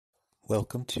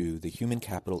Welcome to the Human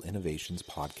Capital Innovations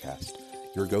Podcast,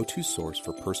 your go-to source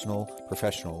for personal,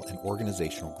 professional, and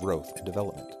organizational growth and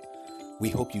development. We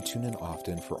hope you tune in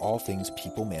often for all things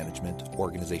people management,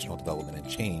 organizational development and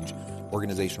change,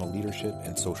 organizational leadership,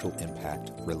 and social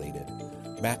impact related.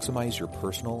 Maximize your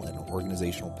personal and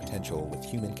organizational potential with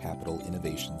Human Capital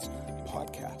Innovations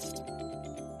Podcast.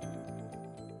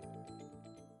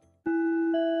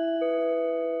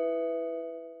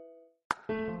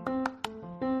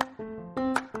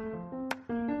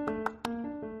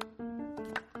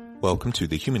 Welcome to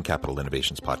the Human Capital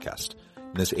Innovations Podcast.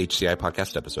 In this HCI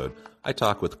podcast episode, I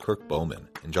talk with Kirk Bowman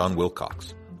and John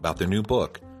Wilcox about their new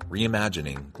book,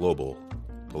 Reimagining Global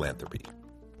Philanthropy.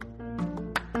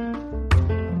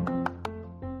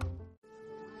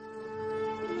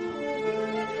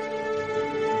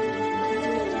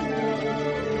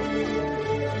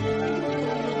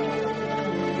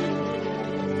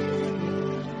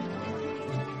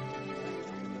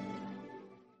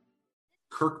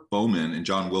 Kirk Bowman and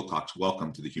John Wilcox,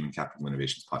 welcome to the Human Capital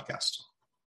Innovations Podcast.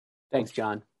 Thanks,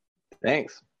 John.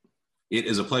 Thanks. It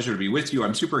is a pleasure to be with you.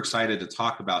 I'm super excited to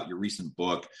talk about your recent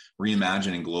book,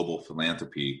 Reimagining Global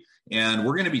Philanthropy. And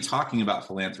we're going to be talking about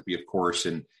philanthropy, of course,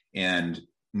 and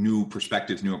new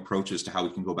perspectives, new approaches to how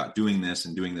we can go about doing this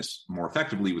and doing this more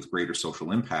effectively with greater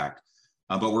social impact.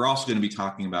 But we're also going to be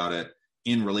talking about it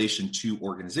in relation to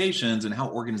organizations and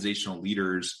how organizational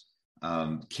leaders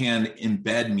can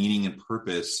embed meaning and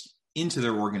purpose into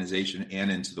their organization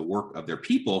and into the work of their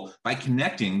people by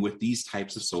connecting with these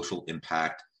types of social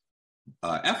impact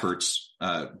efforts,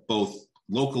 both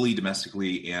locally,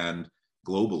 domestically, and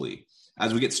globally.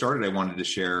 As we get started, I wanted to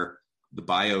share the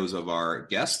bios of our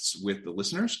guests with the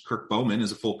listeners. Kirk Bowman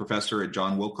is a full professor, and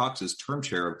John Wilcox is term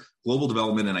chair of Global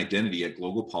Development and Identity at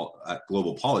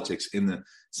Global Politics in the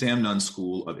Sam Nunn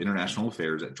School of International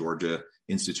Affairs at Georgia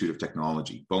Institute of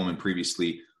Technology. Bowman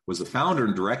previously was the founder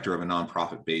and director of a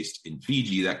nonprofit based in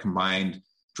Fiji that combined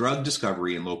drug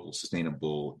discovery and local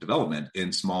sustainable development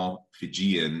in small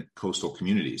Fijian coastal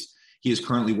communities. He is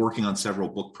currently working on several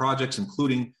book projects,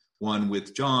 including one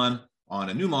with John on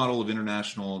a new model of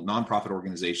international nonprofit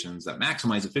organizations that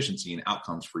maximize efficiency and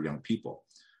outcomes for young people.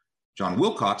 John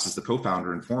Wilcox is the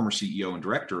co-founder and former CEO and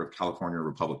director of California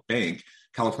Republic Bank.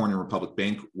 California Republic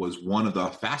Bank was one of the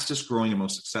fastest growing and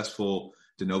most successful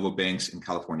de novo banks in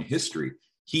California history.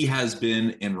 He has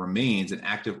been and remains an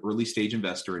active early stage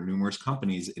investor in numerous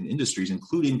companies and industries,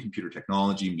 including computer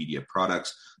technology, media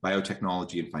products,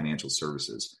 biotechnology, and financial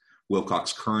services.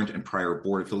 Wilcox's current and prior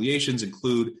board affiliations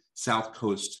include South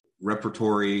Coast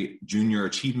Repertory, Junior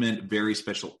Achievement, Very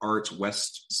Special Arts,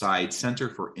 West Side Center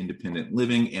for Independent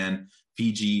Living, and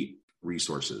Fiji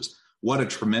Resources. What a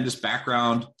tremendous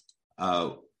background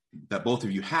that both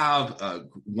of you have,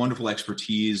 wonderful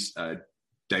expertise,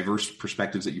 diverse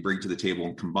perspectives that you bring to the table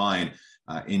and combine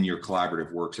in your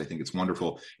collaborative works. I think it's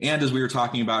wonderful. And as we were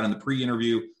talking about in the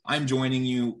pre-interview, I'm joining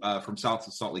you from south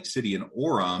of Salt Lake City in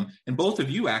Orem. And both of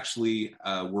you actually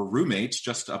were roommates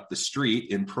just up the street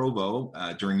in Provo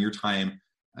during your time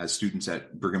as students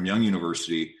at Brigham Young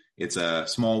University. It's a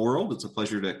small world. It's a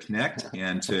pleasure to connect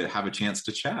and to have a chance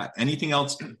to chat. Anything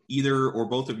else either or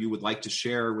both of you would like to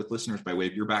share with listeners by way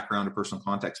of your background or personal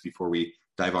context before we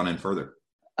dive on in further?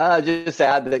 Just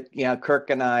add that, Kirk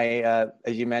and I,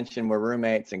 as you mentioned, were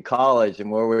roommates in college,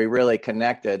 and where we really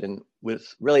connected and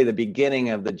was really the beginning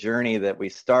of the journey that we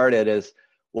started as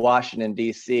Washington,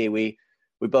 D.C. We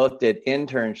both did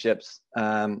internships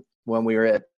when we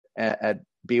were at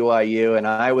BYU, and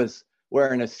I was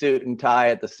wearing a suit and tie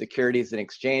at the Securities and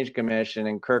Exchange Commission,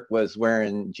 and Kirk was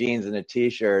wearing jeans and a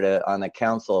T-shirt on the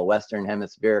Council of Western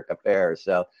Hemispheric Affairs,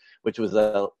 which was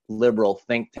a liberal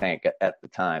think tank at the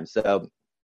time. So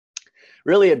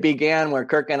really, it began where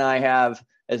Kirk and I have,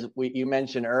 you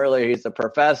mentioned earlier, he's a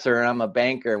professor and I'm a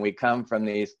banker, and we come from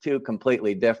these two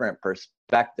completely different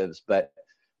perspectives, but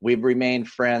we've remained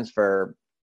friends for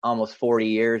almost 40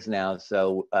 years now.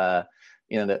 So,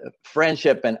 the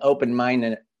friendship and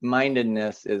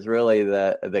open-mindedness is really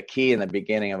the key in the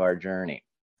beginning of our journey.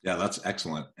 Yeah, that's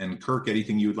excellent. And Kirk,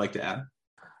 anything you would like to add?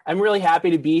 I'm really happy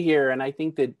to be here, and I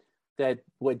think that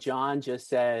what John just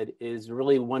said is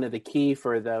really one of the key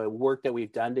for the work that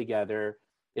we've done together,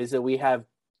 is that we have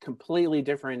completely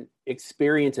different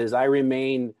experiences. I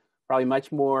remain probably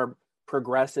much more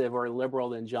progressive or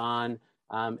liberal than John.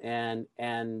 And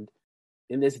in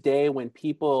this day when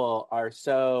people are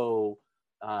so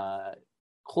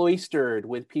cloistered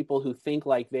with people who think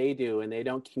like they do and they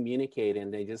don't communicate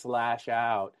and they just lash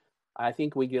out, I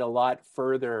think we get a lot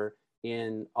further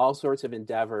in all sorts of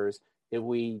endeavors if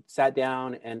we sat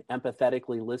down and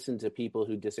empathetically listened to people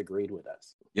who disagreed with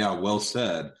us. Yeah, well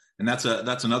said. And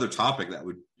that's another topic that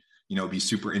would, be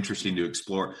super interesting to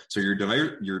explore. So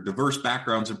your diverse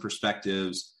backgrounds and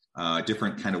perspectives,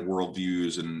 different kind of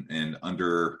worldviews and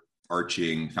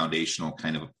underarching foundational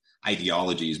kind of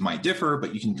ideologies might differ,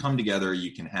 but you can come together,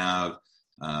 you can have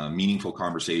meaningful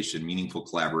conversation, meaningful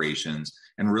collaborations,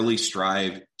 and really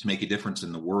strive to make a difference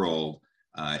in the world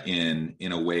in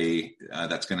a way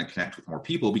that's going to connect with more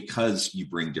people because you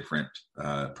bring different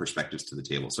perspectives to the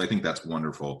table. So I think that's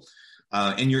wonderful.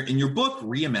 In your book,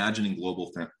 Reimagining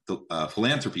Global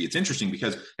Philanthropy, it's interesting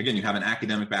because, again, you have an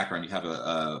academic background, you have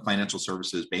a financial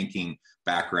services banking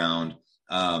background,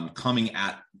 coming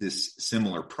at this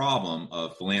similar problem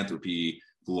of philanthropy,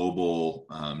 global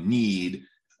need,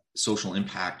 social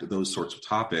impact, those sorts of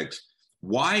topics.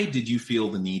 Why did you feel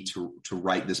the need to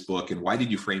write this book, and why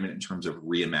did you frame it in terms of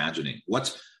reimagining?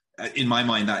 What's, in my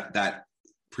mind, that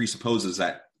presupposes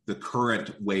that the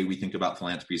current way we think about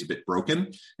philanthropy is a bit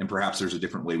broken, and perhaps there's a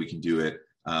different way we can do it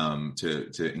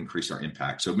to increase our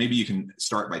impact. So maybe you can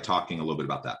start by talking a little bit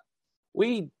about that.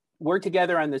 We worked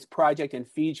together on this project in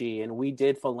Fiji, and we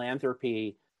did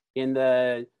philanthropy in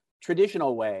the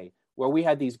traditional way, where we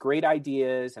had these great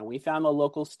ideas and we found the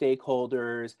local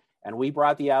stakeholders and we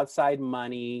brought the outside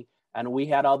money and we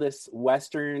had all this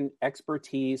Western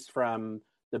expertise from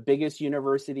the biggest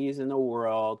universities in the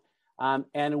world.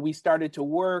 And we started to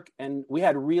work, and we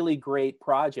had really great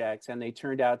projects, and they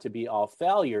turned out to be all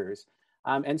failures.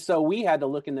 And so we had to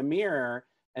look in the mirror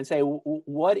and say,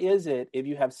 what is it? If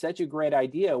you have such a great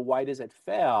idea, why does it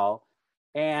fail?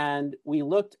 And we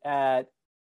looked at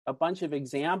a bunch of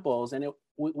examples, and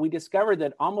we discovered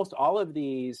that almost all of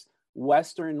these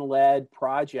Western-led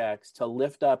projects to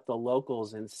lift up the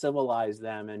locals and civilize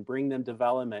them and bring them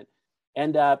development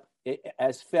end up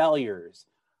as failures.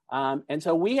 And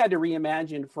so we had to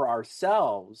reimagine for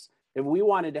ourselves if we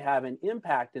wanted to have an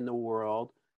impact in the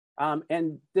world.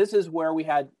 And this is where we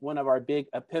had one of our big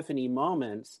epiphany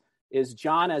moments, is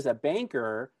John, as a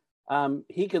banker,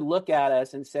 he could look at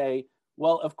us and say,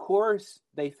 well, of course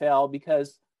they fail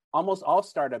because almost all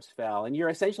startups fail. And you're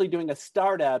essentially doing a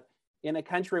startup in a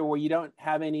country where you don't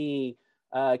have any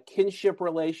kinship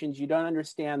relations, you don't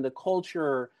understand the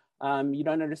culture, you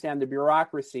don't understand the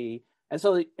bureaucracy. And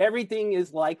so everything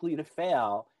is likely to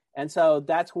fail. And so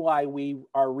that's why we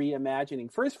are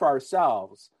reimagining first for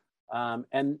ourselves.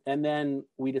 And then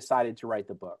we decided to write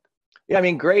the book. Yeah, I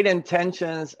mean, great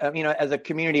intentions. As a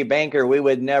community banker, we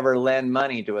would never lend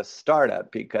money to a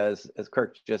startup because, as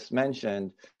Kirk just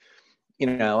mentioned,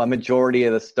 a majority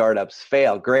of the startups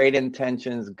fail. Great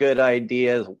intentions, good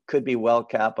ideas, could be well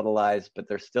capitalized, but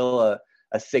there's still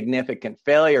a significant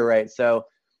failure rate. So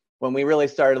when we really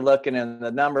started looking at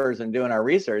the numbers and doing our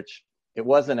research, it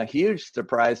wasn't a huge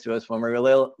surprise to us when we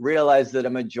realized that a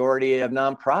majority of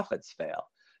nonprofits fail.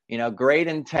 Great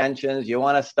intentions. You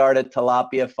want to start a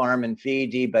tilapia farm in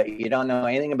Fiji, but you don't know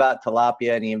anything about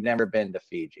tilapia and you've never been to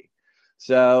Fiji.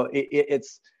 So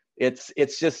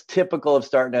it's just typical of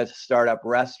starting a startup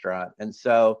restaurant. And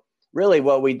so really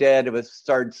what we did was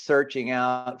start searching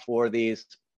out for these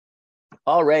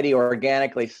already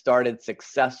organically started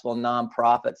successful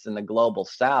nonprofits in the global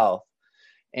South.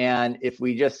 And if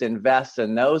we just invest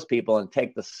in those people and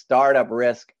take the startup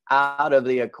risk out of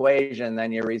the equation,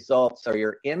 then your results or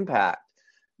your impact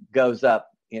goes up,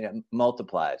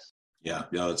 multiplies. Yeah,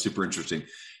 it's super interesting.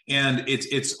 And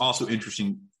it's also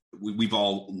interesting. We've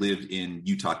all lived in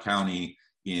Utah County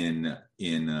in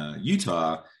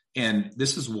Utah, and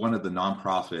this is one of the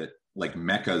nonprofit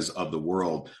meccas of the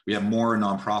world. We have more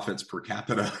nonprofits per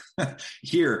capita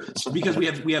here, because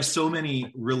we have so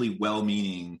many really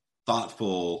well-meaning,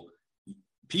 thoughtful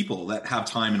people that have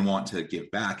time and want to give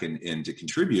back and to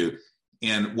contribute.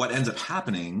 And what ends up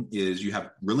happening is you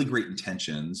have really great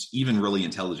intentions, even really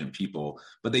intelligent people,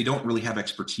 but they don't really have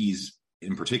expertise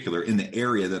in particular in the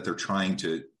area that they're trying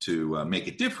to make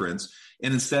a difference.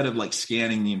 And instead of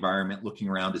scanning the environment, looking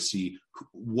around to see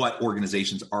what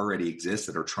organizations already exist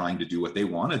that are trying to do what they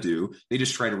want to do, they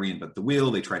just try to reinvent the wheel.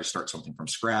 They try to start something from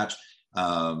scratch.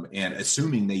 And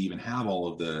assuming they even have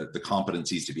all of the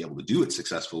competencies to be able to do it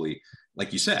successfully.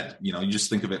 Like you said, you just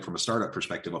think of it from a startup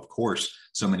perspective. Of course,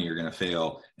 so many are going to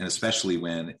fail. And especially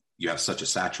when you have such a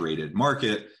saturated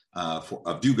market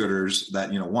of do-gooders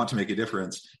that, want to make a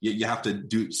difference, you have to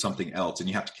do something else, and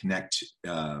you have to connect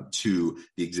to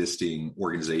the existing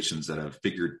organizations that have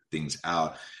figured things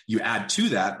out. You add to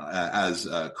that, as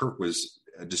Kirk was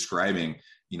describing,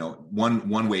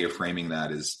 one way of framing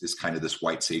that is kind of this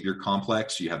white savior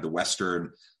complex. You have the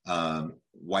Western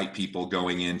white people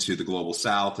going into the global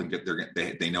South and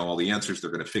they know all the answers.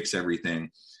 They're going to fix everything.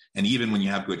 And even when you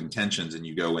have good intentions and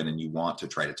you go in and you want to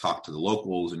try to talk to the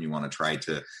locals and you want to try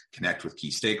to connect with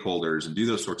key stakeholders and do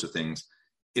those sorts of things,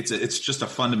 it's just a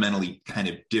fundamentally kind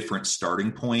of different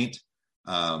starting point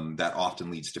that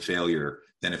often leads to failure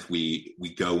than if we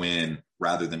go in,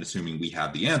 rather than assuming we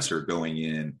have the answer, going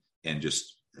in and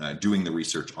just doing the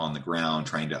research on the ground,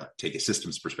 trying to take a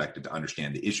systems perspective to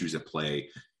understand the issues at play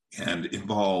and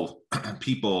involve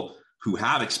people who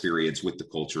have experience with the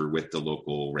culture, with the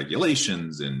local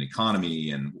regulations and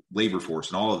economy and labor force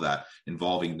and all of that,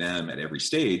 involving them at every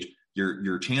stage.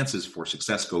 Your chances for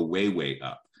success go way, way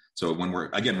up. So when we're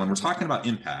talking about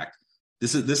impact,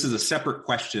 this is a separate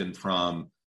question from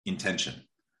intention.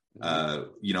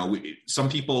 Some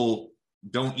people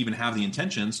don't even have the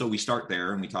intention, so we start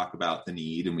there and we talk about the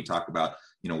need and we talk about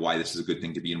why this is a good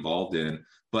thing to be involved in.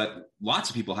 But lots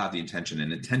of people have the intention,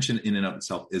 and intention in and of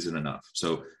itself isn't enough.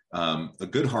 So a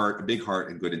good heart, a big heart,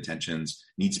 and good intentions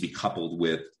needs to be coupled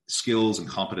with skills and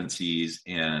competencies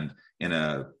and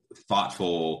a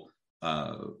thoughtful,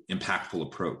 impactful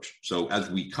approach. So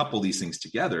as we couple these things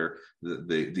together,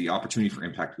 the opportunity for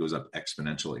impact goes up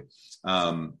exponentially.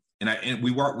 And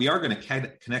we are going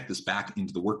to connect this back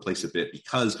into the workplace a bit,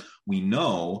 because we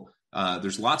know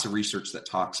there's lots of research that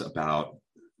talks about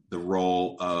the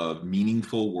role of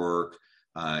meaningful work,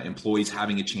 employees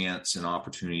having a chance and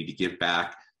opportunity to give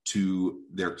back to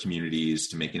their communities,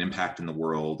 to make an impact in the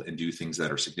world and do things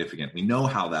that are significant. We know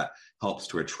how that helps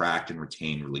to attract and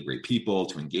retain really great people,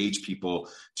 to engage people,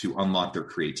 to unlock their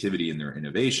creativity and their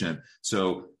innovation.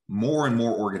 So more and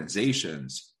more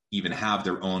organizations even have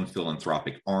their own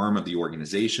philanthropic arm of the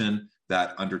organization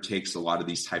that undertakes a lot of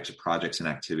these types of projects and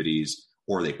activities,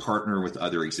 or they partner with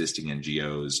other existing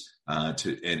NGOs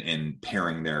and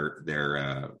pairing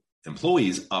their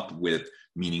employees up with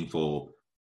meaningful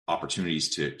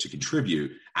opportunities to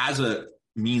contribute as a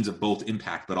means of both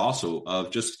impact, but also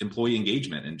of just employee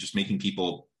engagement and just making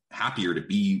people happier to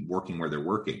be working where they're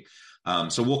working.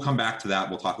 So we'll come back to that.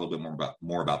 We'll talk a little bit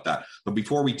more about that. But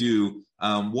before we do,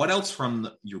 what else from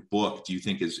your book do you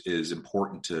think is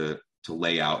important to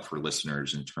lay out for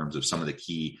listeners in terms of some of the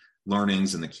key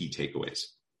learnings and the key takeaways?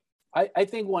 I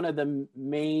think one of the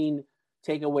main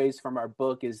takeaways from our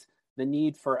book is the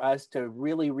need for us to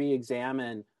really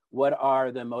re-examine what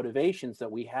are the motivations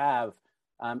that we have,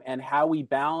 and how we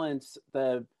balance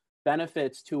the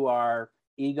benefits to our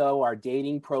ego, our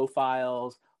dating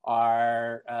profiles,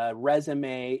 our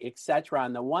resume, etc.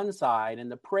 on the one side, and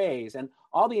the praise and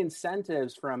all the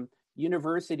incentives from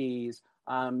universities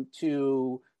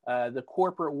to the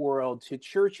corporate world to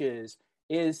churches,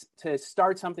 is to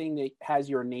start something that has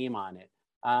your name on it,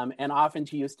 and often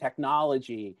to use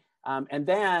technology. And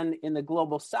then in the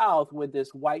global South, with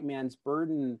this white man's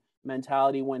burden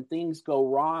mentality, when things go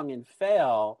wrong and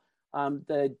fail,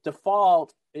 the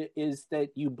default is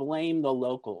that you blame the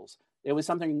locals. There was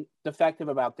something defective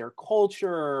about their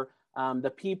culture. The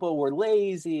people were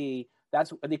lazy.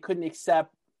 They couldn't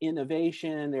accept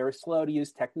innovation. They were slow to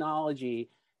use technology.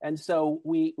 And so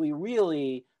we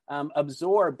really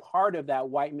absorb part of that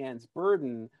white man's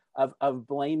burden of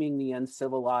blaming the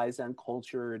uncivilized,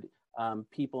 uncultured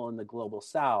people in the global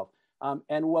South.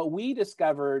 And what we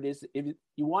discovered is, if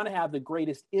you want to have the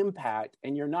greatest impact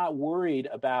and you're not worried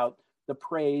about the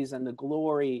praise and the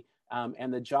glory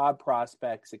and the job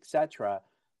prospects, etc.,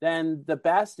 then the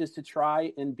best is to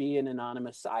try and be an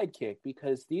anonymous sidekick,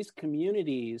 because these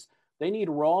communities, they need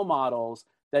role models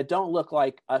that don't look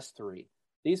like us three.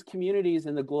 These communities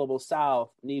in the global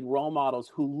South need role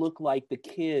models who look like the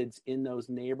kids in those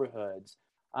neighborhoods.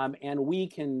 And we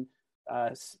can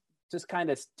just kind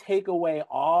of take away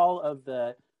all of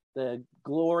the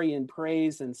glory and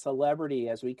praise and celebrity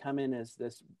as we come in as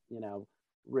this,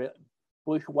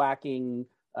 bushwhacking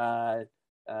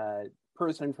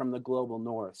person from the global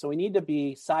North. So we need to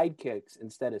be sidekicks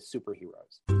instead of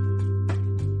superheroes.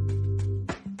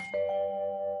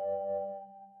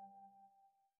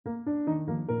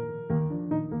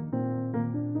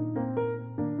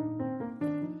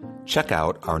 Check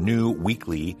out our new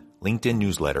weekly LinkedIn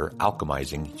newsletter,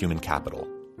 Alchemizing Human Capital,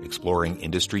 exploring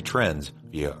industry trends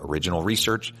via original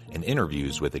research and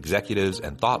interviews with executives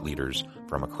and thought leaders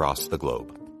from across the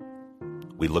globe.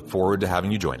 We look forward to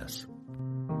having you join us.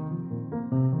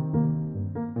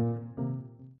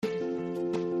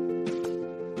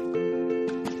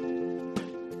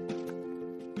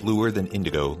 Bluer Than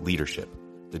Indigo Leadership,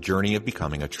 the journey of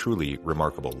becoming a truly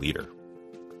remarkable leader.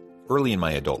 Early in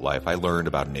my adult life, I learned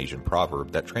about an Asian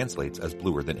proverb that translates as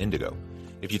bluer than indigo.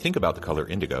 If you think about the color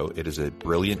indigo, it is a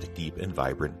brilliant, deep, and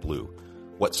vibrant blue,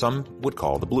 what some would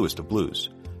call the bluest of blues.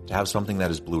 To have something that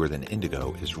is bluer than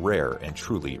indigo is rare and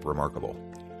truly remarkable.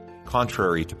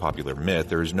 Contrary to popular myth,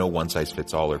 there is no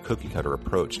one-size-fits-all or cookie-cutter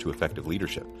approach to effective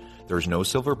leadership. There is no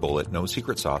silver bullet, no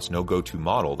secret sauce, no go-to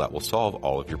model that will solve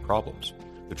all of your problems.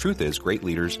 The truth is, great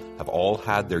leaders have all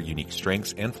had their unique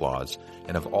strengths and flaws,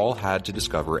 and have all had to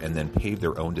discover and then pave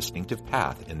their own distinctive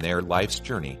path in their life's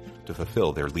journey to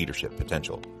fulfill their leadership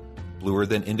potential. Bluer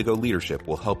Than Indigo Leadership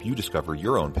will help you discover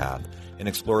your own path and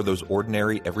explore those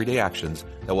ordinary, everyday actions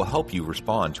that will help you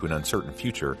respond to an uncertain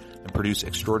future and produce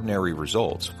extraordinary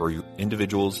results for your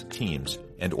individuals, teams,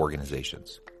 and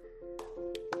organizations.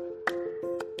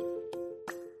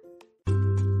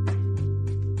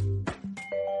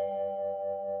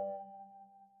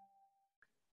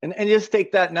 And just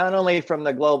take that not only from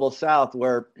the global south,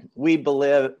 where we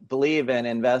believe in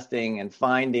investing and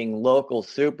finding local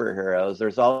superheroes.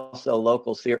 There's also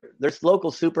local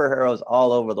superheroes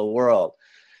all over the world,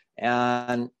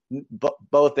 and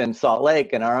both in Salt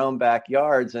Lake and our own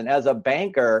backyards. And as a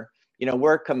banker,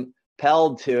 we're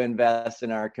compelled to invest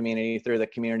in our community through the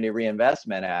Community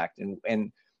Reinvestment Act.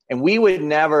 And we would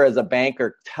never, as a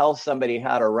banker, tell somebody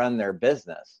how to run their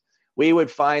business. We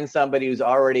would find somebody who's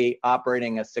already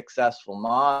operating a successful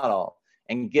model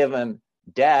and give them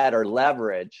debt or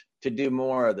leverage to do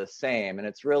more of the same. And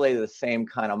it's really the same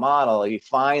kind of model. You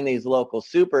find these local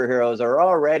superheroes are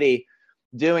already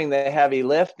doing the heavy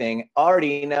lifting,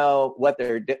 already know what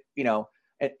they're,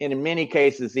 in many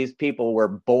cases, these people were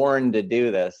born to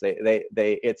do this.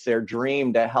 It's their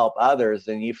dream to help others.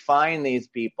 And you find these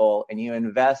people and you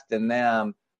invest in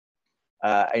them,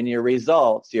 and your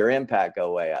results, your impact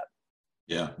go way up.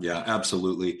 Yeah,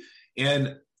 absolutely.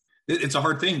 And it's a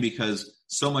hard thing because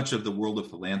so much of the world of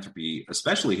philanthropy,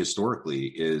 especially historically,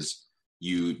 is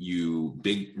you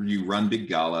run big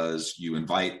galas, you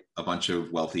invite a bunch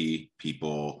of wealthy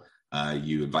people,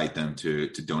 you invite them to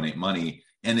donate money,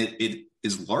 and it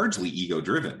is largely ego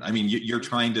driven. I mean, you're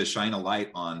trying to shine a light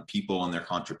on people and their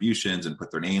contributions and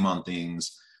put their name on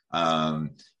things.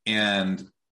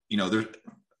 There's,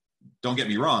 don't get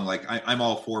me wrong, like I'm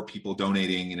all for people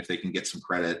donating, and if they can get some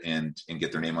credit and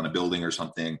get their name on a building or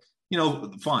something,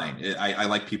 fine. I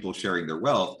like people sharing their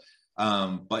wealth.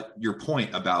 But your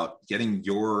point about getting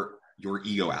your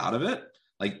ego out of it,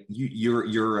 like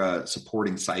you're a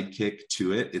supporting sidekick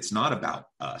to it. It's not about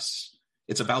us.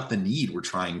 It's about the need we're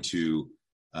trying to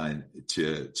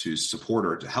support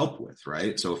or to help with,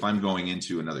 right? So if I'm going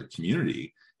into another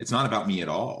community, it's not about me at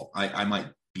all. I might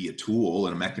be a tool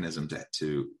and a mechanism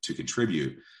to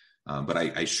contribute, but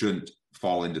I shouldn't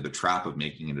fall into the trap of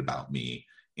making it about me.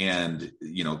 And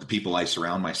the people I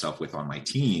surround myself with on my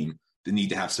team, they need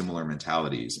to have similar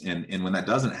mentalities. And when that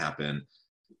doesn't happen,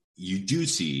 you do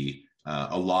see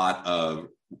a lot of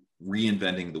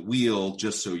reinventing the wheel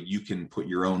just so you can put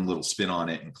your own little spin on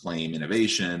it and claim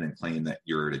innovation and claim that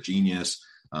you're a genius.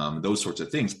 Those sorts of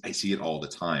things. I see it all the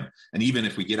time. And even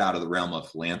if we get out of the realm of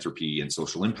philanthropy and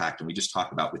social impact, and we just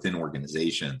talk about within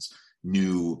organizations,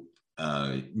 new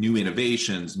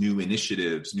innovations, new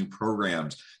initiatives, new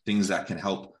programs, things that can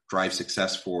help drive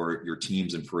success for your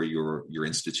teams and for your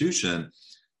institution.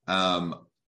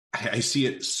 I see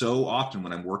it so often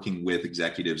when I'm working with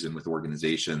executives and with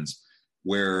organizations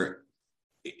where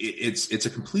it's a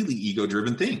completely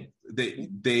ego-driven thing.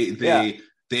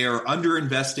 They are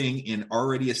underinvesting in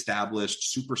already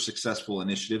established, super successful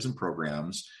initiatives and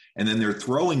programs, and then they're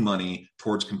throwing money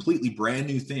towards completely brand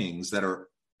new things that are,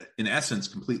 in essence,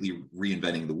 completely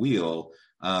reinventing the wheel,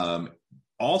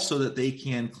 all so that they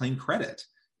can claim credit.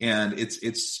 And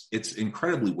it's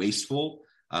incredibly wasteful.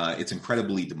 It's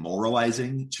incredibly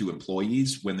demoralizing to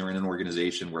employees when they're in an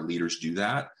organization where leaders do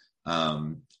that.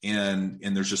 And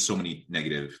there's just so many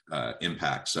negative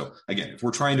impacts. So again, if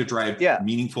we're trying to drive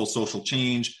meaningful social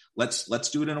change, let's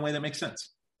do it in a way that makes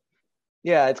sense.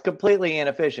 Yeah, it's completely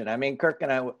inefficient. I mean, Kirk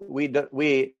and I,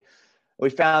 we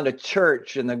found a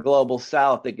church in the global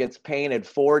south that gets painted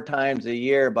 4 times a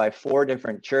year by 4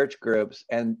 different church groups,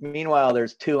 and meanwhile,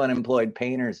 there's 2 unemployed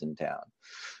painters in town.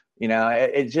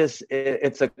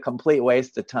 It's a complete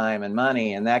waste of time and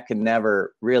money, and that can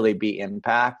never really be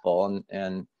impactful.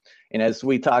 And as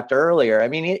we talked earlier, I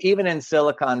mean, even in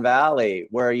Silicon Valley,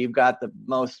 where you've got the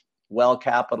most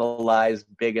well-capitalized,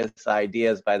 biggest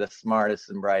ideas by the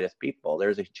smartest and brightest people,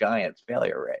 there's a giant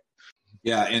failure rate.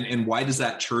 Yeah, and why does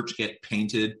that church get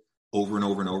painted over and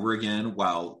over and over again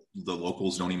while the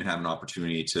locals don't even have an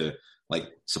opportunity to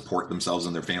support themselves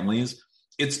and their families?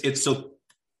 It's so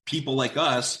people like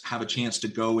us have a chance to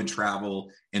go and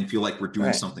travel and feel like we're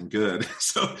doing something good.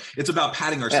 So it's about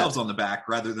patting ourselves on the back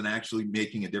rather than actually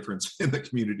making a difference in the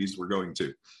communities we're going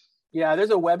to. Yeah,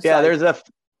 there's a website. Yeah, there's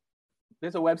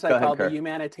a website called Kirk. The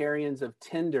Humanitarians of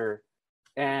Tinder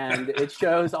And it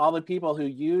shows all the people who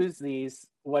use these,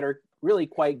 what are really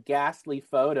quite ghastly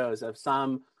photos of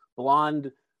some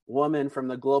blonde woman from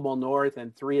the global north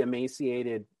and three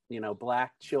emaciated,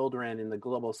 black children in the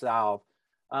global south.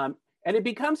 And it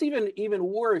becomes even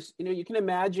worse. You can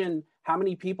imagine how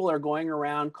many people are going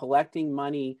around collecting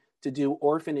money to do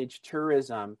orphanage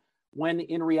tourism, when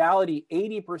in reality,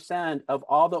 80% of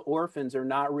all the orphans are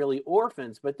not really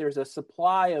orphans, but there's a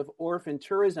supply of orphan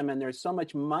tourism, and there's so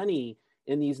much money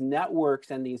in these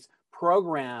networks and these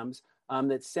programs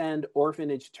that send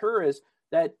orphanage tourists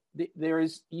that there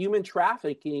is human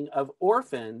trafficking of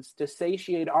orphans to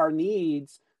satiate our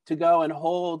needs to go and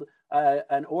hold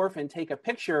an orphan, take a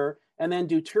picture, and then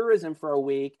do tourism for a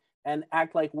week and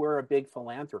act like we're a big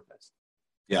philanthropist.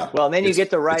 Yeah. Well, then you get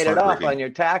to write it off on your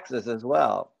taxes as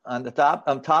well. On top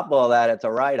of all that, it's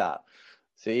a write-off.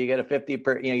 So you get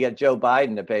you get Joe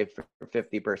Biden to pay for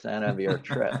 50% of your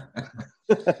trip.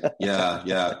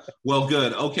 Yeah. Well,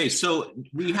 good. Okay, so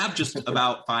we have just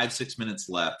about 5-6 minutes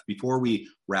left before we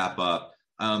wrap up.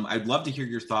 I'd love to hear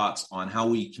your thoughts on how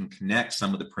we can connect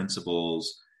some of the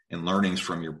principles and learnings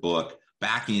from your book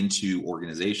back into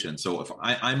organization. So if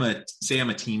I'm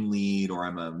a team lead, or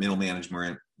I'm a middle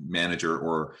management manager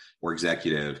or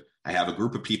executive, I have a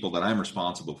group of people that I'm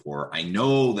responsible for. I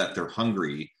know that they're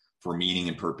hungry for meaning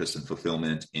and purpose and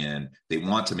fulfillment, and they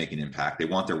want to make an impact. They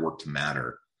want their work to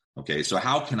matter. Okay, so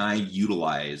how can I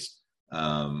utilize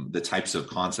the types of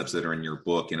concepts that are in your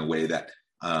book in a way that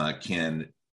can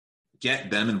get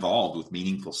them involved with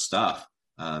meaningful stuff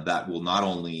that will not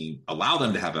only allow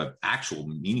them to have an actual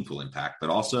meaningful impact, but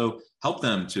also help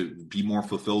them to be more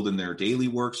fulfilled in their daily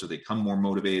work, so they come more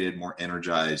motivated, more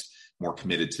energized, more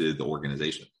committed to the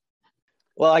organization?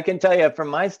 Well, I can tell you from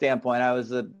my standpoint, I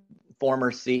was a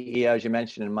former CEO, as you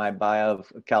mentioned in my bio,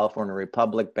 of California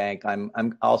Republic Bank.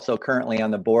 I'm also currently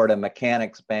on the board of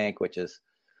Mechanics Bank, which is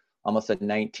almost a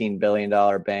 $19 billion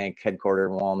bank headquartered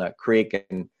in Walnut Creek.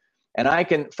 And I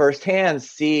can firsthand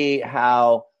see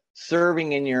how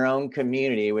serving in your own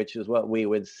community, which is what we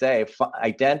would say,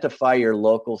 identify your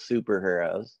local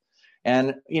superheroes.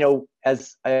 And,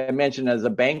 as I mentioned, as a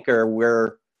banker,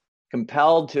 we're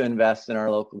compelled to invest in our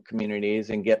local communities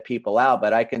and get people out.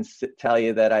 But I can tell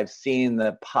you that I've seen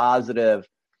the positive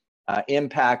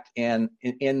impact in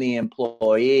the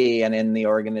employee and in the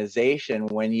organization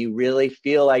when you really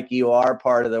feel like you are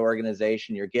part of the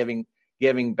organization. You're giving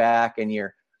back, and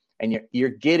you're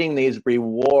getting these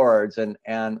rewards. And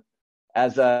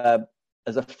as a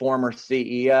former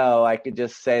CEO, I could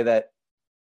just say that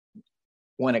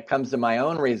when it comes to my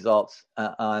own results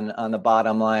on the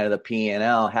bottom line of the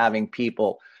P&L, having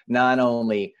people not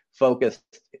only focused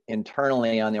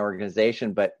internally on the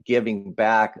organization, but giving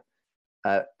back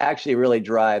actually really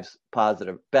drives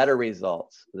positive, better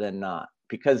results than not.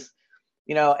 Because,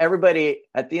 everybody,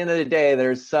 at the end of the day,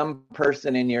 there's some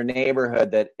person in your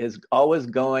neighborhood that is always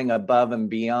going above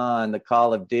and beyond the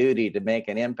call of duty to make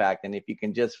an impact. And if you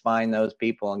can just find those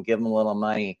people and give them a little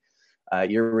money,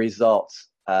 your results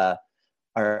are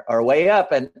way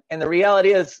up. And the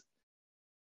reality is,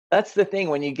 that's the thing.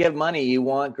 When you give money, you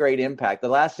want great impact. The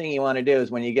last thing you want to do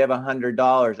is when you give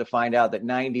 $100 to find out that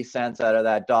 90 cents out of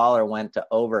that dollar went to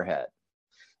overhead,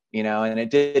 and it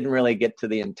didn't really get to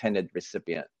the intended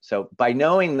recipient. So by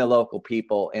knowing the local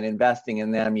people and investing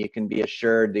in them, you can be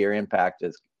assured that your impact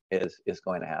is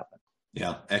going to happen.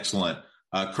 Yeah, excellent.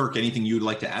 Kirk, anything you'd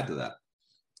like to add to that?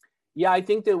 Yeah, I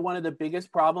think that one of the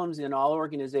biggest problems in all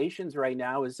organizations right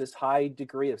now is this high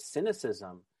degree of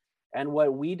cynicism. And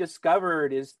what we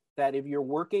discovered is that if you're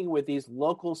working with these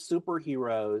local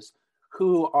superheroes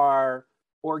who are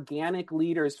organic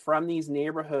leaders from these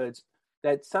neighborhoods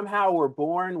that somehow were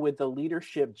born with the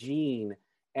leadership gene,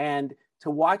 and to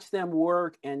watch them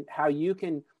work and how you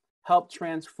can help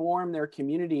transform their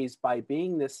communities by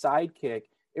being this sidekick,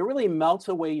 it really melts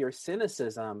away your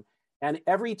cynicism. And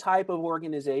every type of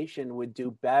organization would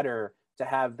do better to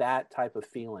have that type of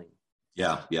feeling.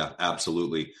 Yeah,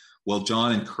 absolutely. Well,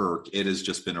 John and Kirk, it has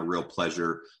just been a real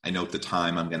pleasure. I know at the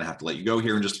time I'm going to have to let you go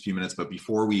here in just a few minutes, but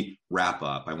before we wrap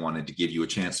up, I wanted to give you a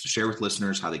chance to share with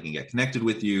listeners how they can get connected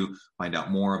with you, find out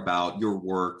more about your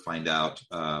work, find out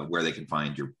where they can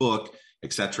find your book,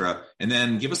 etc. And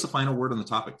then give us a final word on the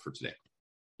topic for today.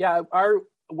 Yeah, our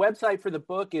website for the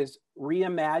book is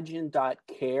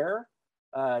reimagine.care.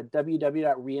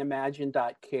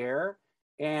 www.reimagine.care.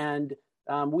 And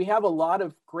we have a lot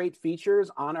of great features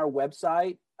on our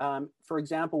website. For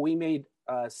example, we made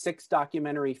 6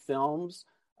 documentary films,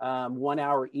 1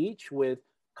 hour each, with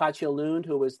Katja Lund,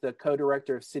 who was the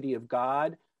co-director of City of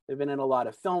God. They've been in a lot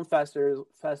of film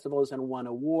festivals and won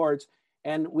awards.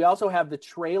 And we also have the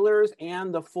trailers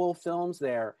and the full films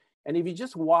there. And if you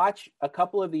just watch a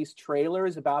couple of these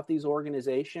trailers about these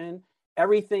organizations,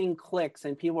 everything clicks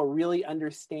and people really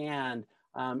understand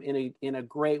in a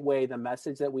great way the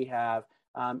message that we have.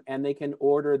 And they can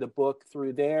order the book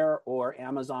through there or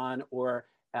Amazon or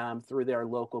through their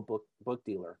local book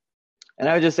dealer. And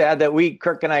I would just add that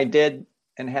Kirk and I did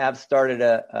and have started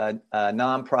a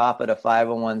nonprofit, a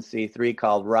 501c3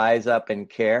 called Rise Up and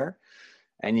Care.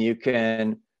 And you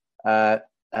can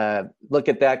look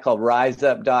at that, called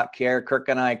riseup.care. Kirk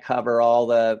and I cover all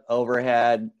the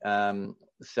overhead.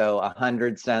 So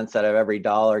 100 cents out of every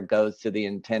dollar goes to the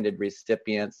intended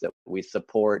recipients that we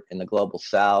support in the Global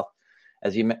South.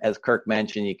 As Kirk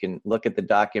mentioned, you can look at the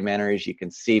documentaries. You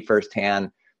can see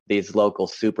firsthand these local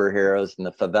superheroes in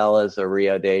the favelas of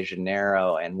Rio de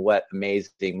Janeiro and what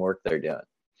amazing work they're doing.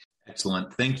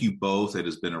 Excellent. Thank you both. It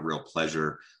has been a real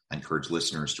pleasure. I encourage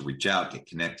listeners to reach out, get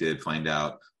connected, find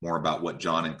out more about what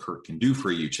John and Kirk can do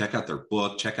for you. Check out their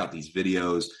book, check out these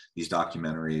videos, these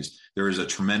documentaries. There is a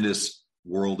tremendous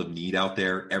world of need out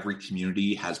there. Every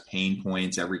community has pain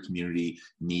points. Every community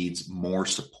needs more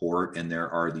support. And there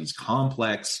are these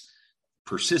complex,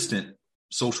 persistent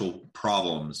social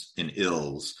problems and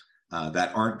ills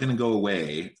that aren't going to go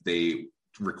away. They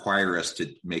require us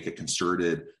to make a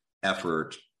concerted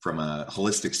effort from a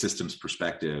holistic systems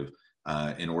perspective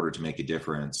in order to make a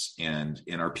difference. And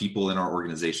our people in our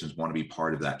organizations want to be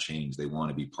part of that change. They want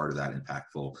to be part of that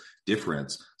impactful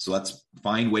difference. So let's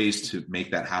find ways to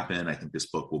make that happen. I think this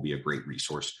book will be a great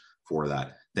resource for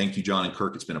that. Thank you, John and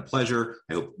Kirk. It's been a pleasure.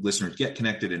 I hope listeners get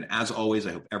connected. And as always,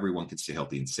 I hope everyone can stay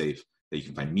healthy and safe, that you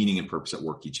can find meaning and purpose at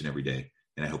work each and every day.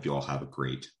 And I hope you all have a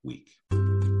great week.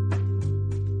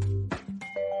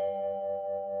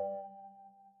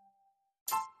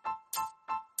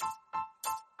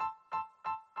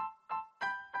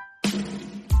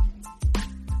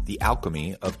 The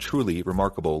alchemy of truly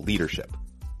remarkable leadership.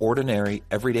 Ordinary,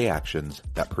 everyday actions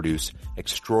that produce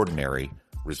extraordinary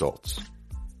results.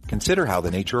 Consider how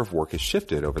the nature of work has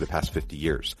shifted over the past 50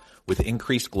 years. With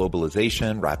increased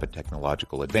globalization, rapid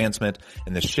technological advancement,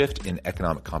 and the shift in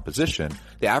economic composition,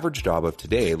 the average job of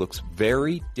today looks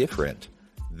very different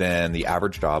than the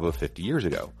average job of 50 years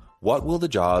ago. What will the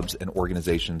jobs and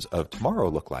organizations of tomorrow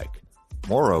look like?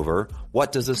 Moreover,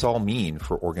 what does this all mean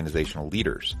for organizational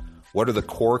leaders? What are the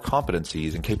core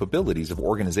competencies and capabilities of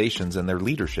organizations and their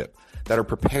leadership that are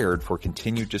prepared for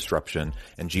continued disruption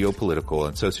and geopolitical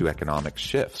and socioeconomic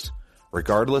shifts?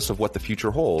 Regardless of what the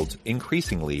future holds,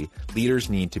 increasingly, leaders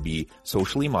need to be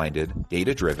socially minded,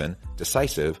 data-driven,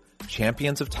 decisive,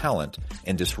 champions of talent,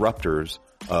 and disruptors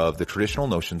of the traditional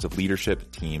notions of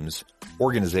leadership, teams,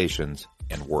 organizations,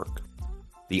 and work.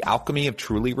 The alchemy of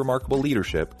truly remarkable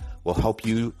leadership will help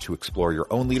you to explore your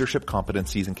own leadership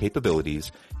competencies and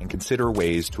capabilities and consider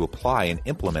ways to apply and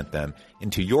implement them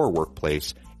into your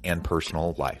workplace and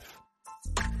personal life.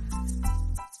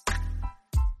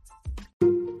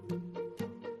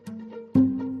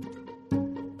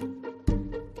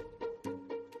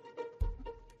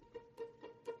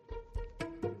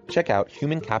 Check out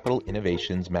Human Capital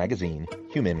Innovations magazine,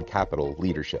 Human Capital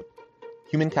Leadership.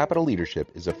 Human Capital Leadership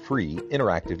is a free,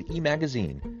 interactive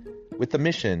e-magazine with the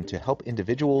mission to help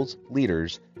individuals,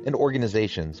 leaders, and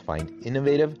organizations find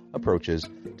innovative approaches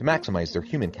to maximize their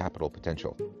human capital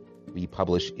potential. We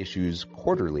publish issues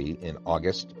quarterly in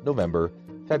August, November,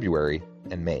 February,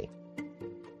 and May.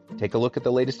 Take a look at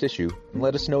the latest issue and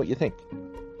let us know what you think.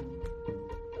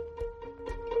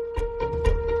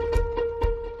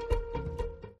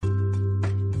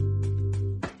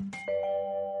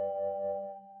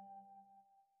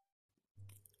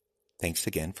 Thanks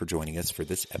again for joining us for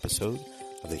this episode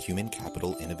of the Human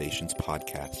Capital Innovations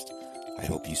Podcast. I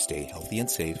hope you stay healthy and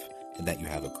safe and that you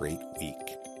have a great week.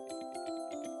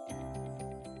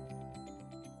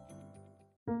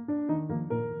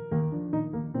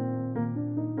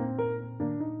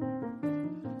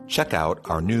 Check out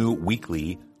our new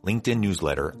weekly LinkedIn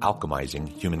newsletter, Alchemizing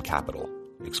Human Capital,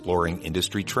 exploring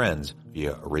industry trends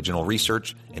via original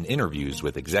research and interviews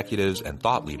with executives and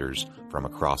thought leaders from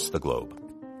across the globe.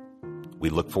 We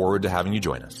look forward to having you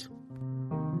join us.